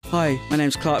Hi, my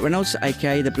name's Clark Reynolds,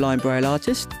 aka The Blind Braille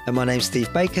Artist. And my name's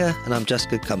Steve Baker, and I'm Just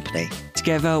Good Company.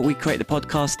 Together, we create the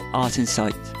podcast Art in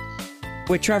Sight.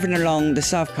 We're travelling along the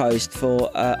South Coast for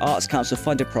Arts Council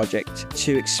funded project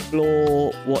to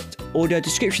explore what audio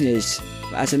description is.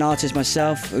 As an artist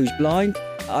myself who's blind,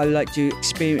 I like to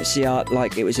experience the art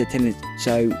like it was attended.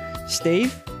 So,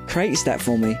 Steve creates that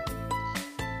for me.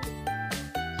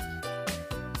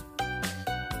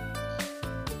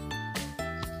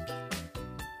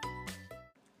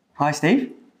 Hi,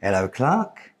 Steve. Hello,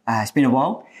 Clark. It's been a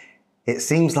while. It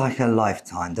seems like a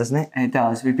lifetime, doesn't it? It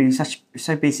does. We've been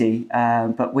so busy,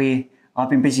 but I've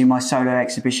been busy with my solo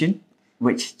exhibition,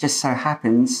 which just so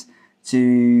happens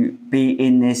to be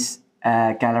in this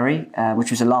gallery,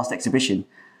 which was the last exhibition.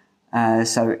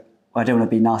 So I don't want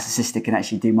to be narcissistic and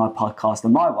actually do my podcast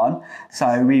on my one.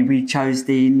 So we chose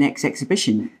the next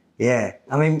exhibition. Yeah.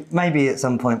 I mean, maybe at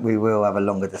some point we will have a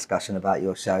longer discussion about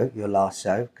your show, your last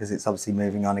show, because it's obviously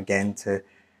moving on again to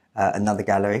another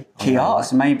gallery. Key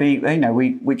Arts, maybe,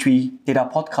 which we did our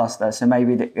podcast there. So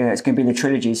maybe it's going to be the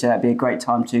trilogy. So that'd be a great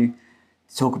time to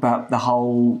talk about the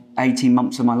whole 18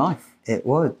 months of my life. It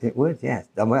would, yeah.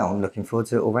 Well, I'm looking forward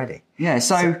to it already. Yeah,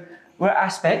 so we're at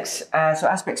Aspects. So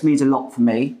Aspects means a lot for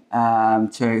me,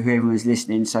 to whoever was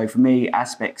listening. So for me,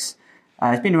 Aspects,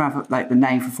 it's been around for, the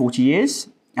name for 40 years.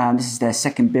 This is their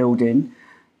second building.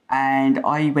 And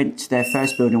I went to their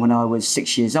first building when I was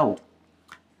 6 years old.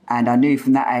 And I knew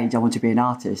from that age I wanted to be an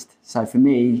artist. So for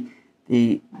me,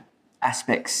 the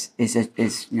Aspects is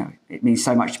it means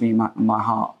so much to me in my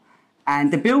heart.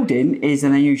 And the building is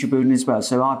an unusual building as well.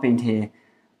 So I've been here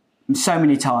so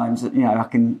many times that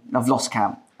I've lost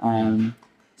count.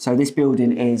 So this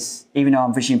building is, even though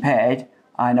I'm vision impaired,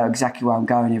 I know exactly where I'm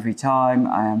going every time.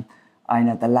 I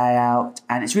know the layout,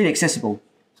 and it's really accessible.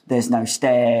 There's no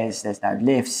stairs, there's no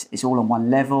lifts. It's all on one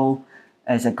level.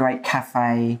 There's a great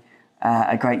cafe,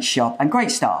 a great shop, and great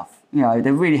staff.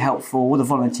 They're really helpful. All the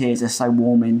volunteers are so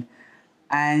warming.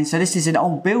 And so this is an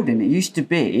old building. It used to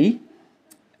be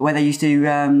where they used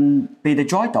to be the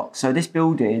dry dock. So this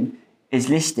building is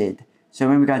listed. So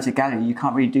when we go to the gallery, you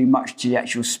can't really do much to the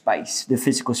actual space, the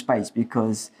physical space,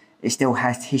 because it still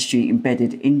has history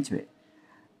embedded into it.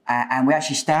 And we're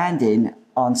actually standing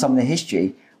on some of the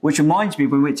history, which reminds me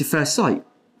when we went to First Sight.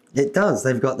 It does.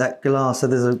 They've got that glass. So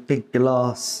there's a big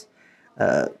glass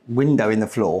window in the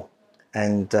floor,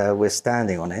 and we're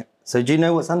standing on it. So do you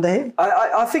know what's under here?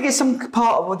 I think it's some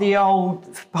part of the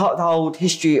old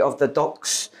history of the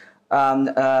docks,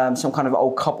 some kind of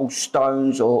old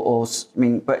cobblestones,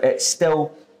 but it's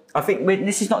still. I think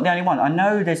this is not the only one. I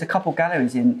know there's a couple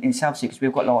galleries in Southsea, because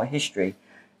we've got a lot of history,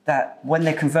 that when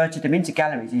they converted them into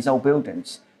galleries, these old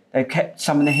buildings, they've kept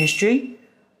some of the history.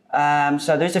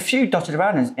 So there's a few dotted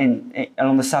around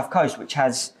along the South Coast, which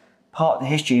has part of the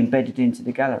history embedded into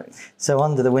the gallery. So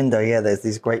under the window, there's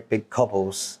these great big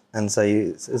cobbles, and so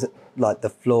is it like the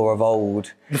floor of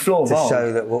old? The floor of old. To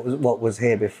show that what was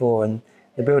here before, and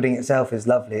the building itself is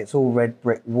lovely. It's all red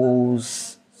brick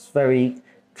walls. It's very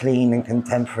clean and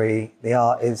contemporary. The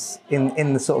art is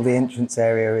in the sort of the entrance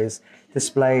area is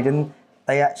displayed, and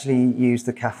they actually use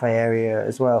the cafe area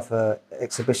as well for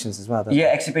exhibitions as well. Yeah,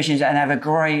 exhibitions, and have a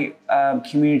great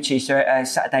community. So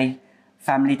Saturday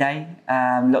family day,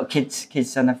 a lot of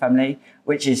kids and their family,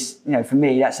 which is, for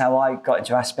me, that's how I got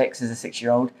into Aspects as a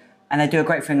 6-year-old. And they do a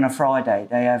great thing on a Friday.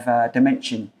 They have a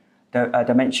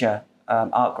dementia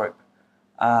art group,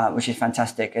 which is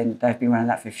fantastic, and they've been running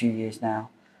that for a few years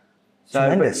now.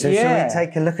 Tremendous. So shall we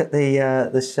take a look at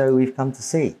the show we've come to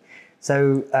see?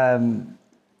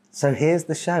 So here's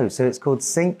the show. So it's called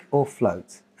Sink or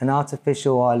Float, an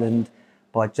artificial island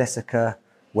by Jessica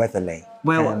Weatherly.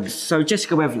 Well, so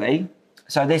Jessica Weatherly.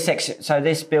 So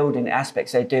this building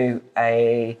Aspects, they do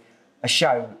a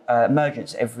show,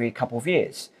 emergence, every couple of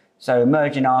years. So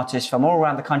emerging artists from all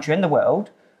around the country and the world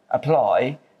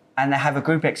apply, and they have a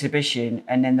group exhibition,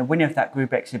 and then the winner of that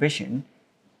group exhibition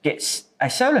gets a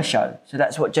solo show. So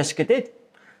that's what Jessica did.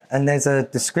 And there's a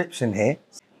description here,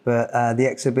 but the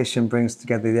exhibition brings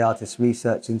together the artist's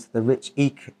research into the rich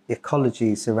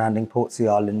ecology surrounding Portsea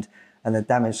Island and the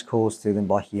damage caused to them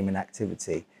by human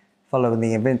activity. Following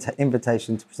the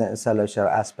invitation to present a solo show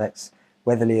at Aspects,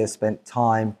 Weatherly has spent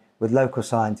time with local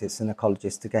scientists and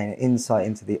ecologists to gain an insight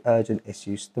into the urgent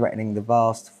issues threatening the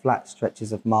vast, flat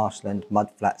stretches of marshland,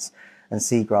 mudflats and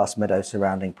seagrass meadows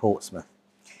surrounding Portsmouth.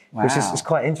 Wow. Which is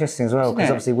quite interesting as well, because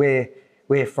obviously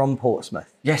we're from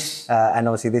Portsmouth. Yes. And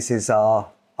obviously this is our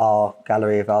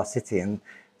gallery of our city, and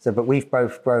so but we've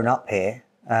both grown up here.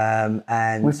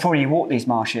 And we've probably walked these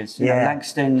marshes.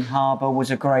 Langston Harbour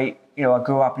was a great, I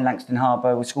grew up in Langston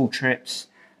Harbour with school trips.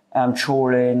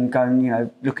 trawling, going,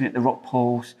 looking at the rock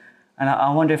pools. And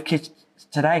I wonder if kids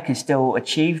today can still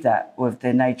achieve that with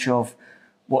the nature of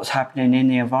what's happening in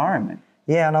the environment.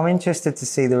 Yeah, and I'm interested to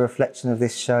see the reflection of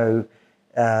this show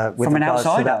with from an regards to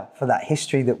outsider. for that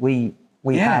history that we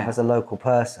have as a local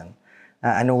person,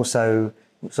 and also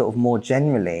sort of more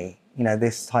generally,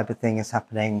 this type of thing is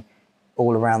happening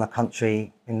all around the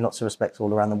country, in lots of respects,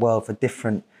 all around the world for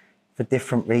different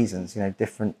reasons.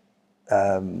 Different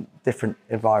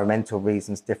environmental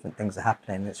reasons, different things are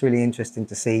happening. It's really interesting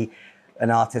to see an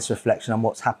artist's reflection on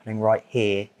what's happening right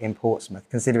here in Portsmouth,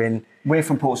 considering we're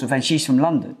from Portsmouth and she's from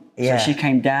London. Yeah. So she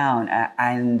came down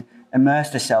and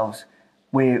immersed herself.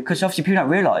 Because obviously people don't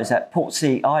realise that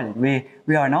Portsea Island,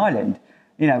 we are an island.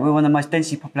 We're one of the most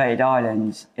densely populated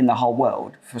islands in the whole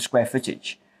world for square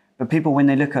footage. But people, when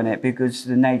they look on it, because of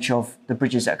the nature of the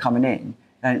bridges that are coming in,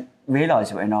 don't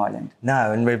realise we're an island.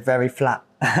 No, and we're very flat.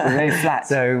 We're very flat.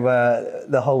 So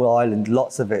the whole island,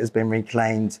 lots of it has been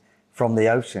reclaimed from the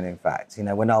ocean, in fact.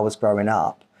 When I was growing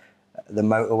up, the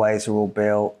motorways were all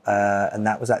built and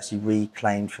that was actually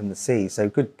reclaimed from the sea. So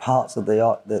good parts of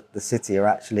the city are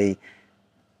actually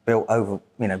built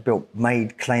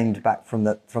claimed back from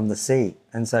the sea.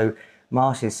 And so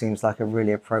marshes seems like a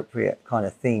really appropriate kind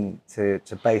of theme to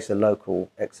base a local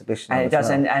exhibition on. And it does,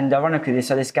 well. and ironically,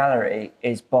 this gallery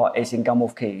is in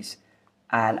Gunwharf Quays,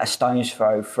 and a stone's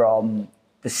throw from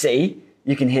the sea.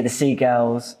 You can hear the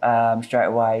seagulls straight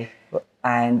away,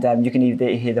 and you can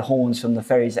even hear the horns from the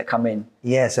ferries that come in.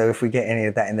 Yeah, so if we get any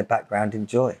of that in the background,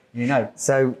 enjoy.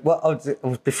 So what I'll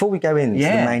do, before we go into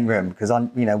the main room, because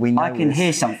we know I can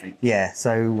hear something. Yeah,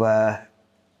 so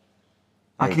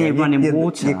I can hear running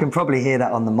water. You can probably hear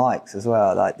that on the mics as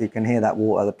well. Like you can hear that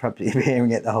water. They're probably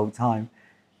hearing it the whole time.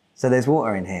 So there's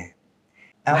water in here.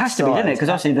 It has to be, doesn't it? Because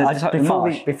obviously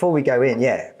before we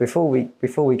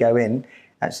go in,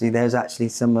 actually, there's actually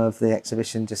some of the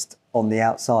exhibition just on the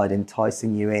outside,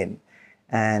 enticing you in,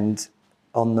 and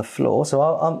on the floor. So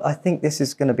I think this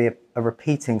is going to be a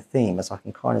repeating theme, as I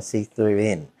can kind of see through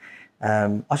in.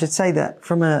 I should say that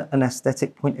from an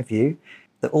aesthetic point of view,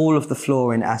 that all of the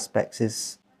flooring aspects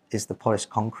is the polished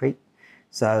concrete.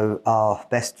 So our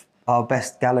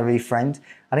best gallery friend,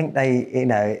 I think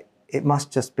it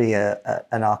must just be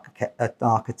an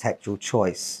architectural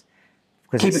choice,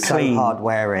 because Keep it's it so clean. hard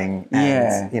wearing,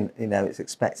 and it's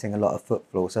expecting a lot of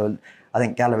footfall. So I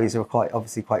think galleries are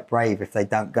obviously quite brave if they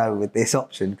don't go with this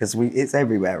option, because it's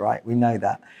everywhere, right? We know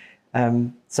that.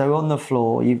 So on the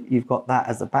floor, you've got that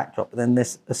as a backdrop, but then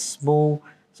there's a small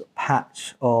sort of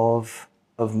patch of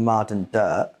mud and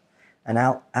dirt, and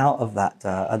out of that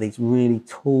dirt are these really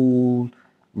tall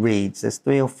reeds. There's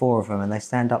 3 or 4 of them, and they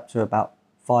stand up to about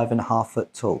 5.5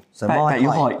 foot tall. So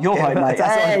your height, mate.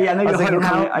 Hey, I know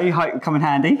your height come in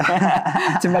handy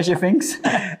to measure things.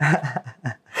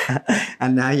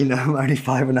 And now you know I'm only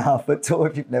 5.5 foot tall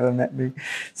if you've never met me.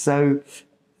 So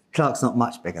Clark's not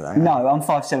much bigger though. No, I'm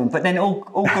 5'7", but then all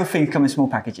good things come in small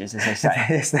packages, as they say.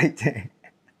 Yes, they do.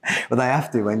 Well, they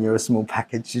have to when you're a small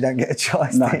package. You don't get a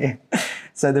choice, do you?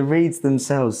 So the reeds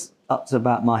themselves up to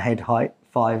about my head height,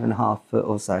 5.5 foot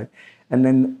or so. And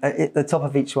then at the top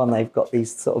of each one, they've got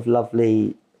these sort of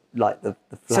lovely, like the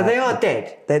flag. So they are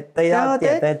dead? They are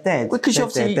dead? Yeah, they're dead. Because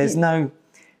obviously... There's no...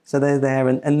 So they're there,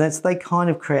 and they kind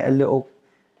of create a little...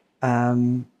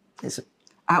 it's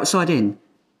outside in?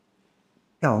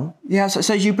 Go on. Yeah,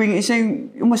 so you bring... It's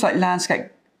almost like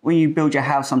landscape. When you build your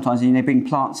house sometimes, and they bring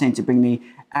plants in to bring the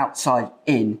outside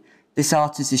in. This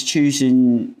artist is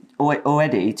choosing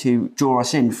already to draw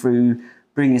us in through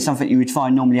bringing something you would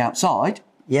find normally outside,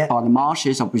 by the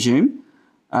marshes, I presume,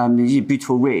 these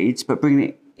beautiful reeds, but bringing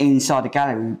it inside the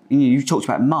gallery. You talked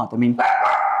about mud. I mean,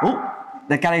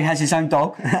 the gallery has its own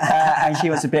dog, and she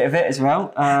wants a bit of it as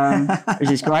well,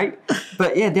 which is great.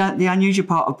 But yeah, the unusual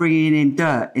part of bringing in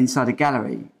dirt inside a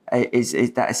gallery is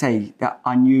that, I say, that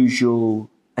unusual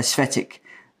aesthetic.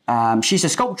 She's a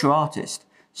sculptural artist,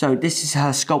 so this is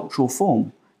her sculptural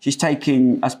form. She's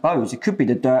taking, I suppose, it could be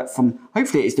the dirt from,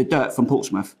 hopefully it's the dirt from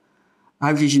Portsmouth.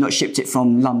 Hopefully she's not shipped it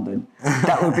from London.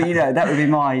 That would be, that would be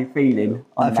my feeling.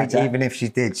 I think even if she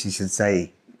did, she should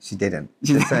say she didn't.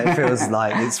 So it feels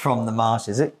like it's from the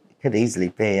marshes. It could easily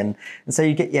be. And so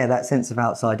you get, that sense of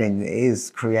outside in. It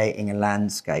is creating a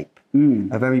landscape,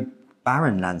 a very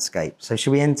barren landscape. So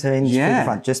should we enter into the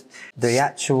front? Just the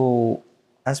actual,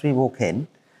 as we walk in,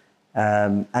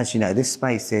 as you know, this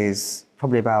space is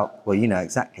probably about, well, you know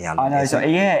exactly how long. I know, so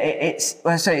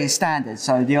it's standard.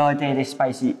 So the idea of this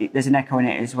space, there's an echo in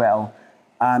it as well.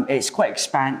 It's quite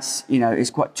expanse,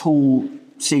 it's quite tall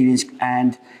ceilings,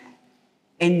 and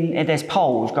there's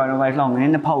poles going all the way along, and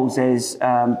in the poles there's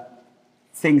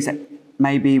things that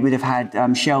maybe would have had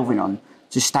shelving on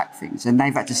to stack things, and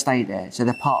they've had to stay there. So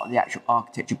they're part of the actual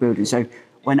architecture building. So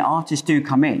when artists do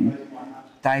come in,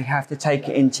 they have to take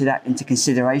it into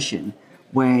consideration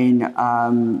when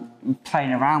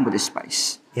playing around with the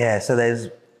space. Yeah, so there's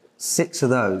 6 of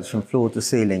those from floor to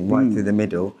ceiling right through the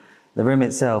middle. The room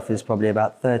itself is probably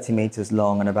about 30 metres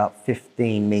long and about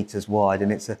 15 metres wide,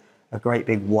 and it's a great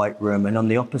big white room. And on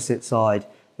the opposite side,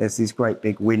 there's these great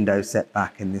big windows set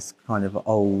back in this kind of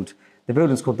old... The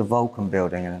building's called the Vulcan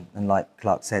Building, and like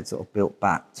Clark said, sort of built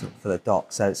back for the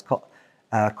dock. So it's got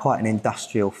quite an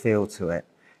industrial feel to it.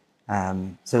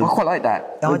 So I quite like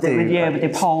that. I with do. With the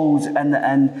poles and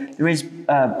there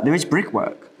is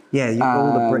brickwork. Yeah, you've got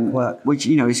all the brickwork. Which,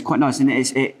 you know, is quite nice. And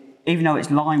even though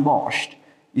it's lime washed,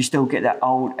 you still get that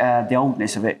the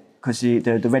oldness of it, because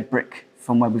the red brick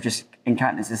from where we've just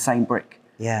encountered is the same brick.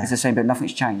 Yeah. It's the same, but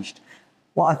nothing's changed.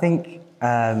 Well, I think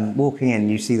walking in,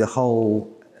 you see the whole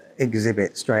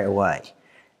exhibit straight away.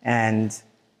 And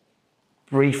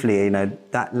briefly, you know,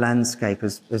 that landscape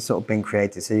has sort of been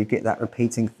created. So you get that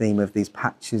repeating theme of these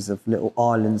patches of little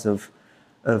islands of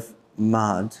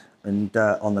mud and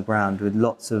dirt on the ground with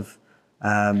lots of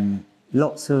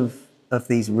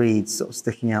these reeds sort of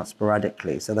sticking out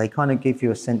sporadically. So they kind of give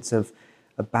you a sense of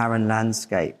a barren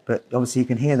landscape. But obviously you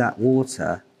can hear that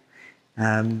water.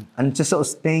 And just sort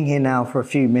of being here now for a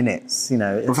few minutes, you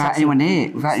know. Without anyone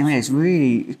here,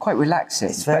 it's quite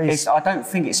relaxing. I don't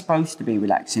think it's supposed to be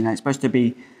relaxing. It's supposed to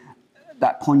be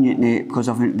that poignant because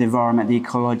of the environment, the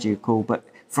ecological. But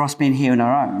for us being here on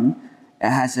our own,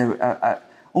 it has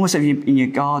almost like in your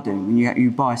garden, when you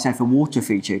buy yourself a water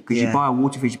feature, because you buy a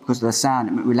water feature because of the sound,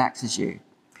 it relaxes you.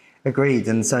 Agreed.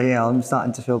 And so, yeah, I'm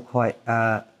starting to feel quite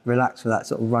relaxed with that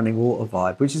sort of running water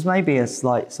vibe, which is maybe a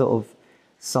slight sort of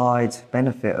side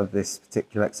benefit of this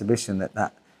particular exhibition,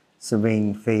 that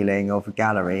serene feeling of a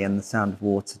gallery and the sound of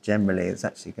water generally. It's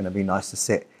actually going to be nice to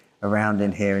sit around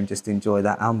in here and just enjoy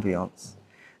that ambience.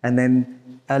 And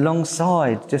then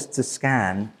alongside, just to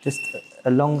scan, just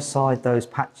alongside those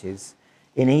patches,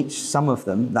 in some of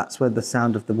them, that's where the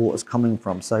sound of the water's coming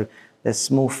from. So there's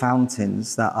small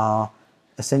fountains that are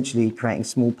essentially creating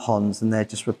small ponds, and they're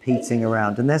just repeating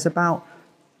around. And there's about,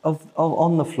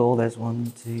 on the floor, there's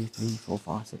 1, 2, 3, 4,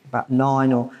 5, 6, about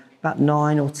 9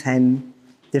 or 10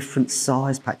 different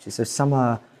size patches. So some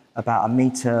are about 1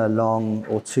 metre long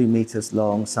or 2 metres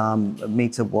long, some 1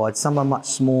 metre wide, some are much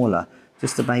smaller,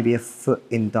 just to maybe 1 foot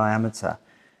in diameter.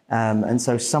 And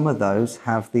so some of those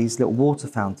have these little water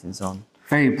fountains on.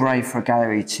 Very brave for a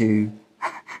gallery to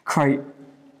create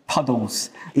puddles,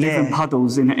 different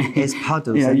puddles in it. It's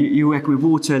puddles. You know, you work with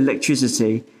water,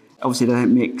 electricity. Obviously, they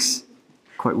don't mix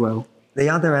quite well. The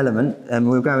other element, and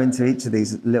we'll go into each of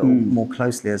these a little more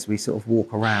closely as we sort of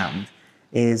walk around,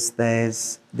 is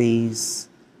there's these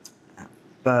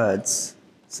birds.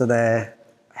 So they're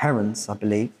herons, I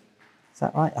believe. Is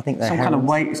that right? I think they're herons.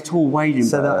 Kind of it's tall wading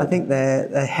bird. I think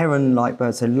they're heron-like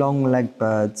birds, so long-legged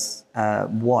birds,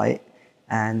 white,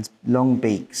 and long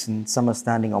beaks, and some are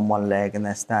standing on one leg and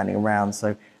they're standing around.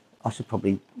 So I should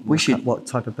probably look up what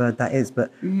type of bird that is,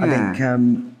 but I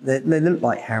think they look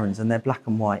like herons and they're black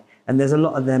and white. And there's a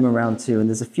lot of them around too, and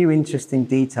there's a few interesting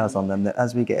details on them that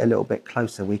as we get a little bit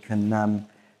closer we can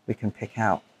pick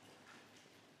out.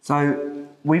 So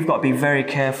we've got to be very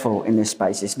careful in this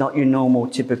space. It's not your normal,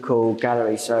 typical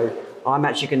gallery. So I'm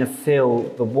actually going to feel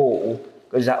the wall,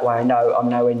 because that way I know I'm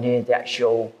nowhere near the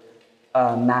actual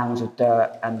mounds of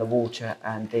dirt and the water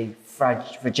and the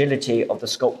fragility of the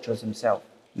sculptures themselves.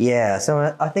 Yeah,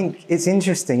 so I think it's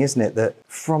interesting, isn't it, that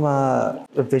from a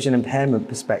vision impairment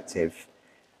perspective,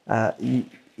 you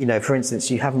know, for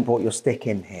instance, you haven't brought your stick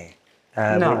in here,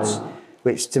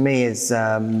 which to me is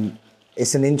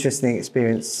it's an interesting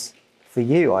experience for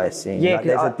you, I assume. Yeah, like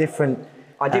there's a different.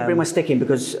 I did bring my stick in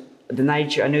because I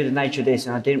knew the nature of this,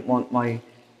 and I didn't want when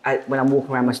I'm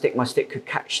walking around my stick could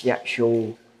catch the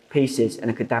actual pieces and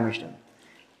it could damage them.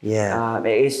 Yeah.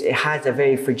 It has a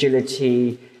very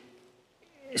fragility.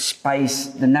 Space,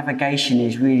 the navigation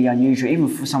is really unusual, even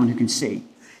for someone who can see.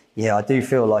 Yeah, I do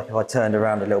feel like if I turned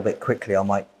around a little bit quickly, I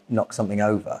might knock something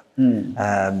over,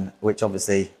 which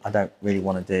obviously I don't really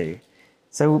want to do.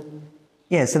 So,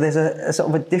 yeah, so there's a sort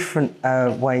of a different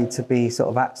way to be sort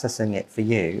of accessing it for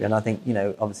you. And I think, you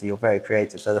know, obviously you're very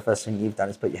creative. So the first thing you've done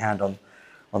is put your hand on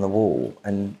the wall,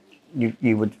 and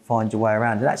you would find your way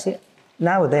around. And actually,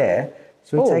 now we're there.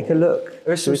 Should we take a look?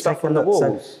 There's some stuff on the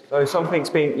walls. So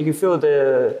something's been, you can feel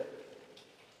the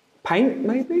paint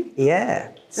maybe?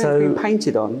 Yeah. So it's been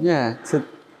painted on, yeah.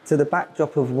 To the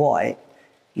backdrop of white,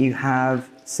 you have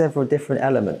several different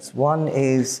elements. One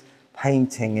is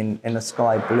painting in a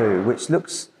sky blue, which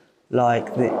looks like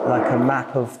a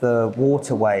map of the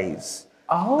waterways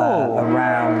Oh,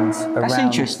 around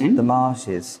interesting. the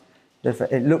marshes.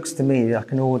 It looks to me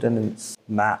like an ordnance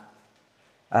map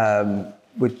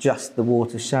with just the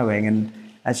water showing. And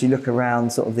as you look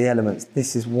around, sort of the elements,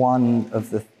 this is one of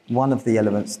the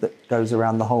elements that goes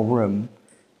around the whole room.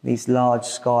 These large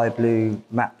sky blue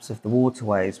maps of the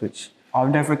waterways, which I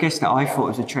would never have guessed that. I thought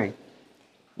it was a tree.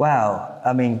 wow,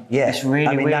 I mean, yeah, It's really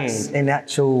I mean, weird. that's in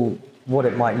actual what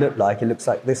it might look like. It looks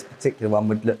like this particular one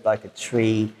would look like a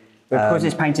tree. But because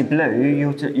it's painted blue, you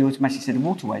automatically see the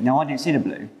waterway. Now, I didn't see the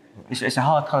blue. It's a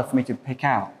hard colour for me to pick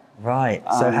out. Right.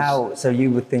 So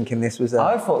you were thinking this was a...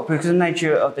 I thought, because of the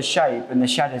nature of the shape and the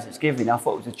shadows it's giving, I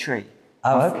thought it was a tree.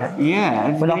 Oh, okay. Yeah,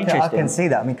 it's Well, really I interesting. can see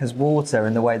that. I mean, because water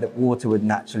and the way that water would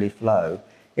naturally flow,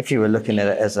 if you were looking at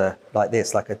it as like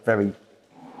this, like a very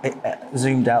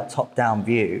zoomed out, top-down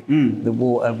view, the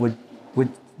water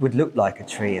would look like a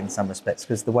tree in some respects,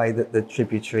 because the way that the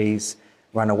tributaries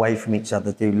run away from each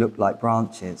other do look like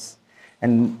branches.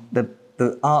 And the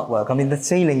artwork, I mean, the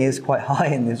ceiling is quite high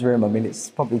in this room. I mean,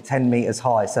 it's probably 10 meters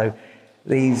high. So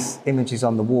these images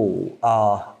on the wall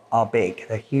are big.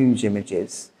 They're huge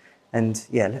images. And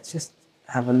yeah, let's just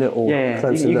have a little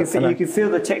closer look. You can feel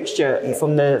the texture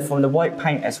from the white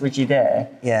paint that's rigid there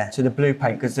to the blue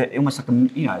paint, because almost like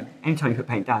anytime you put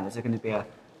paint down, there's going to be a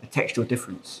textural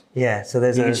difference. Yeah, so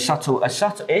there's It's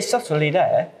subtly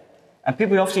there, and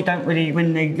people obviously don't really,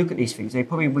 when they look at these things, they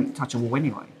probably wouldn't touch a wall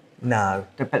anyway. No.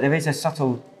 But there is a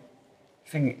subtle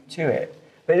thing to it.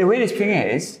 But the weirdest thing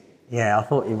is, yeah, I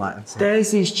thought you might have said.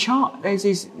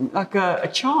 there's like a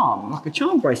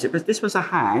charm bracelet, but this was a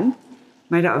hand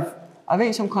made out of, I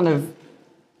think, some kind of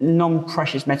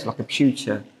non-precious metal, like a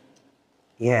pewter.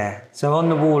 Yeah, so on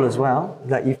the wall as well,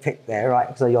 that you've picked there,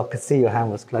 right, so I could see your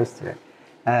hand was close to it.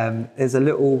 There's a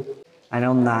little, and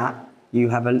on that, you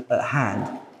have a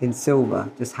hand in silver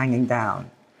just hanging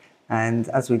down. And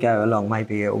as we go along,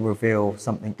 maybe it'll reveal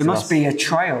something to us. There must be a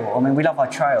trail. I mean, we love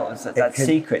our trails, that's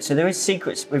secret. So there is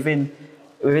secrets within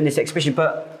this exhibition.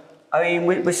 But, I mean,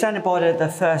 we're standing by the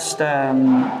first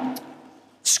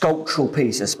sculptural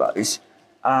piece, I suppose.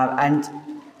 And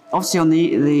obviously on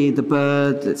the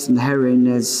bird that's in the heron,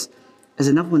 there's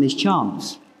another one of these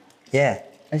charms. Yeah.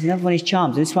 There's another one of these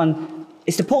charms. This one,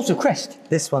 it's the Portsmouth Crest.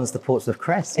 This one's the Portsmouth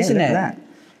Crest, Isn't look it? at that.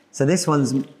 So this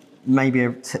one's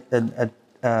maybe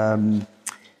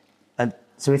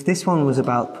so if this one was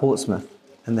about Portsmouth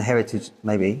and the heritage,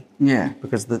 maybe,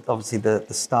 because obviously the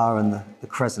star and the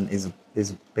crescent is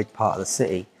a big part of the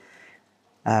city.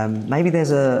 Maybe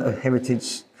there's a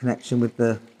heritage connection with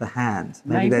the hand.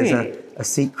 Maybe there's a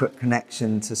secret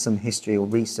connection to some history or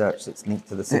research that's linked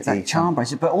to the city. That charm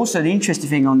bracelet. But also the interesting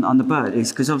thing on the bird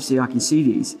is, because obviously I can see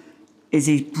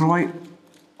these bright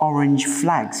orange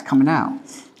flags coming out.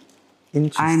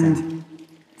 Interesting. And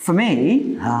for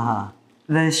me,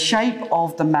 the shape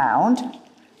of the mound,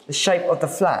 the shape of the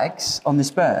flags on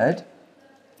this bird,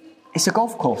 it's a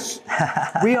golf course.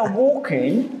 We are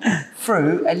walking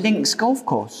through a links golf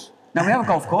course. Now we have a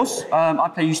golf course.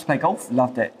 I used to play golf,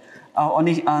 loved it, on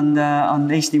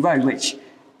Eastleigh Road,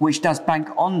 which does bank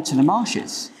onto the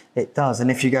marshes. It does, and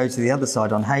if you go to the other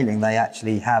side on Hayling, they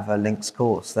actually have a links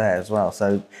course there as well.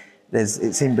 So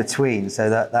it's in between. So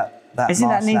that Isn't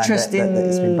that an interesting that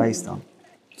it's been based on.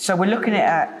 So we're looking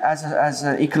at it as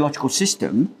an ecological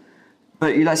system,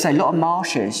 but like I say, a lot of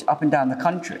marshes up and down the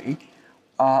country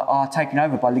are taken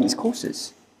over by links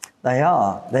courses. They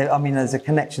are. I mean, there's a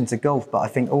connection to golf, but I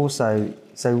think also,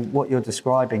 so what you're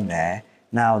describing there,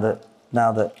 now that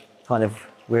kind of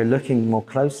we're looking more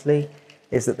closely,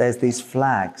 is that there's these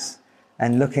flags,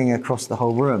 and looking across the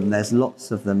whole room, there's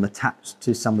lots of them attached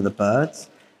to some of the birds.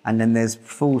 And then there's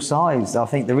full size. I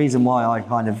think the reason why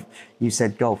you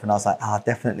said golf, and I was like,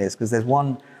 definitely, is because there's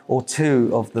one or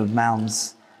two of the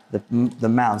mounds, the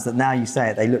mounds that now you say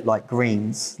it, they look like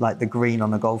greens, like the green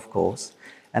on a golf course.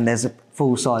 And there's a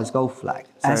full size golf flag.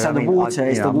 So the water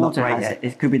is the water hazard.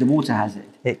 It could be the water hazard.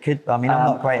 It could. I mean, I'm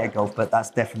not great at golf, but that's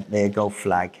definitely a golf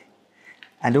flag.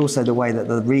 And also the way that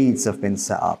the reeds have been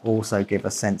set up also give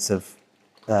a sense of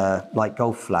like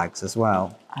golf flags as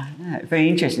well. Very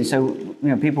interesting. So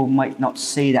people might not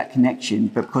see that connection,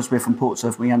 but because we're from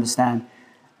Portsmouth, we understand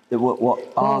that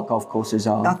what our golf courses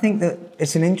are. I think that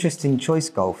it's an interesting choice,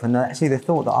 golf, and actually the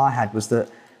thought that I had was that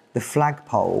the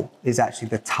flagpole is actually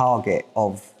the target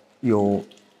of your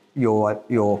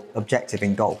objective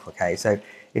in golf. Okay, so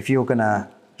if you're gonna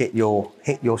hit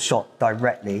your shot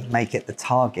directly, make it the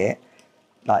target.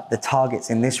 Like the targets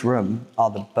in this room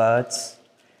are the birds.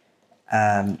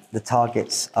 The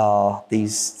targets are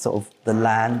these sort of the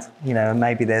land, and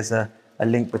maybe there's a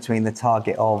link between the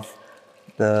target of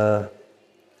the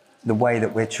the way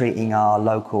that we're treating our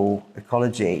local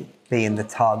ecology being the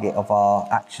target of our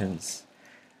actions,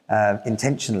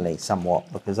 intentionally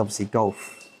somewhat, because obviously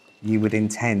golf, you would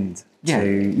intend to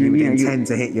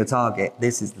hit your target.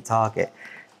 This is the target.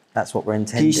 That's what we're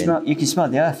intending. You can smell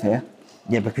the earth here.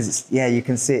 Yeah, because you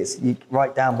can see it's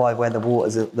right down by where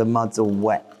the mud's all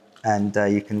wet, and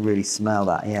you can really smell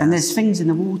that. Yeah. And there's things in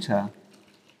the water.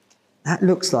 That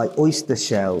looks like oyster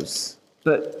shells.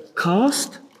 But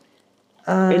cast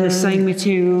in the same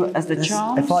material as the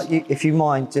charms. If you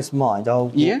mind, I'll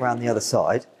walk around the other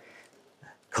side.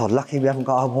 God, lucky we haven't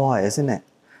got our wires, isn't it?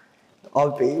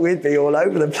 We'd be all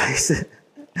over the place.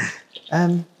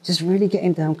 Just really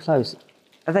getting down close.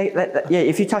 Are they,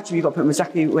 if you touch them, you've got to put them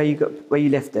exactly where you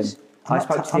left them. I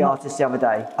spoke to the artist the other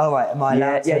day. Oh, right, am I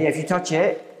allowed to? Yeah, if you touch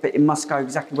it, but it must go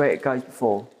exactly where it goes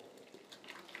before.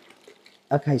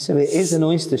 Okay, so it is an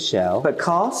oyster shell. But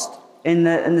cast in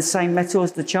the same metal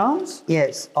as the charms? Yeah,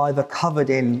 it's either covered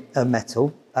in a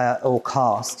metal or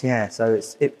cast, yeah, so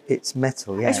it's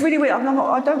metal, yeah. It's really weird.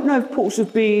 I don't know if Ports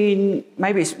have been,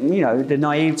 maybe it's, the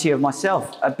naivety of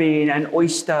myself, of being an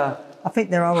oyster... I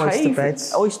think there are oyster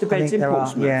beds. Oyster beds in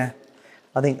Portsmouth. Yeah,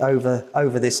 I think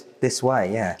over this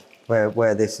way, yeah,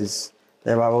 where this is,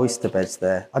 there are oyster beds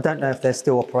there. I don't know if they're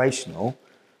still operational,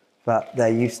 but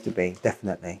there used to be,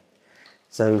 definitely.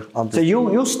 So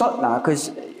you're stuck now, because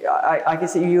I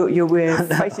guess you're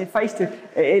face to.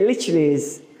 It literally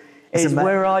is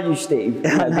where are you, Steve?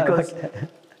 Because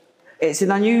it's an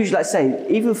unusual. Let's say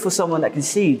even for someone that can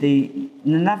see the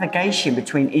navigation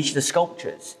between each of the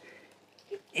sculptures.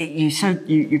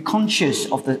 You're conscious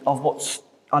of what's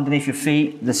underneath your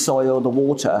feet, the soil, the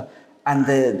water, and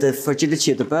the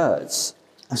fragility of the birds.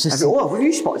 Have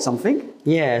you spotted something?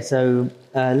 Yeah, so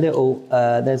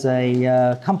there's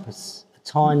a compass, a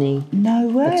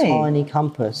tiny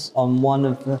compass on one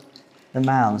of the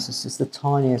mounds. It's just the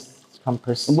tiniest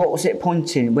compass. And what was it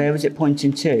pointing? Where was it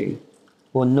pointing to?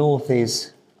 Well, north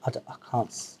is I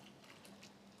can't.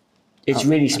 It's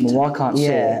really small. I can't see it.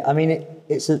 Yeah, I mean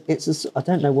it's a I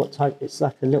don't know what type. It's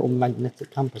like a little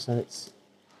magnetic compass, and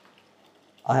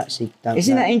I actually don't.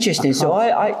 Isn't know. That interesting? So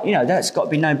that's got to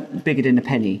be no bigger than a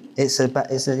penny. It's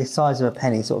the size of a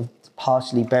penny, sort of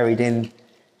partially buried in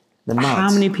the mud.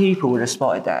 How many people would have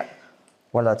spotted that?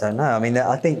 Well, I don't know. I mean,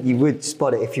 I think you would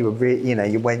spot it if you were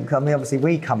you went. I mean, obviously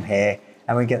we come here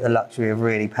and we get the luxury of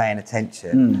really paying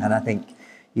attention, and I think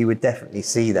you would definitely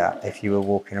see that if you were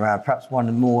walking around. Perhaps one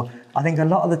of the more, I think a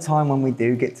lot of the time when we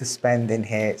do get to spend in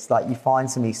here, it's like you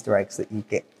find some Easter eggs that you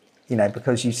get,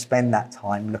 because you spend that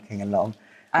time looking along.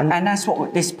 And that's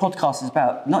what this podcast is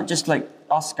about. Not just like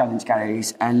us going into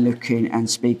galleries and looking and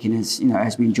speaking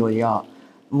as we enjoy the art.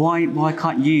 Why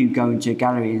can't you go into a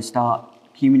gallery and start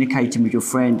communicating with your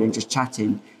friend and just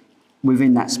chatting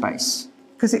within that space?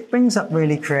 Because it brings up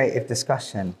really creative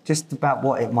discussion just about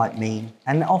what it might mean.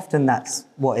 And often that's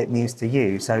what it means to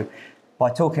you. So by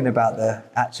talking about the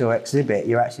actual exhibit,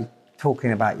 you're actually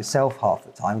talking about yourself half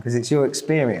the time because it's your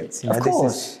experience. Of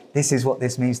course. This is what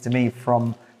this means to me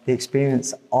from the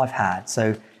experience I've had.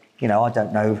 So, I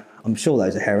don't know, I'm sure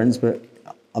those are herons, but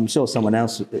I'm sure someone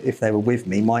else, if they were with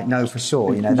me, might know for sure.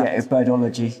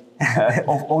 Birdology,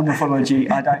 ornithology.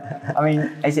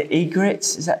 Is it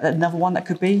egrets? Is that another one that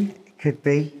could be? Could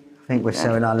be. I think we're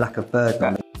showing our lack of bird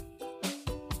knowledge.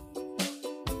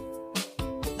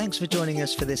 Thanks for joining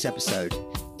us for this episode.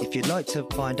 If you'd like to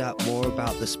find out more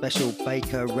about the special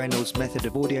Baker-Reynolds method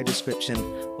of audio description,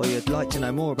 or you'd like to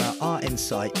know more about Art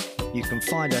Insight, you can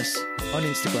find us on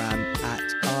Instagram at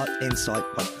Art Insight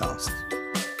Podcast.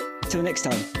 Till next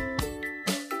time.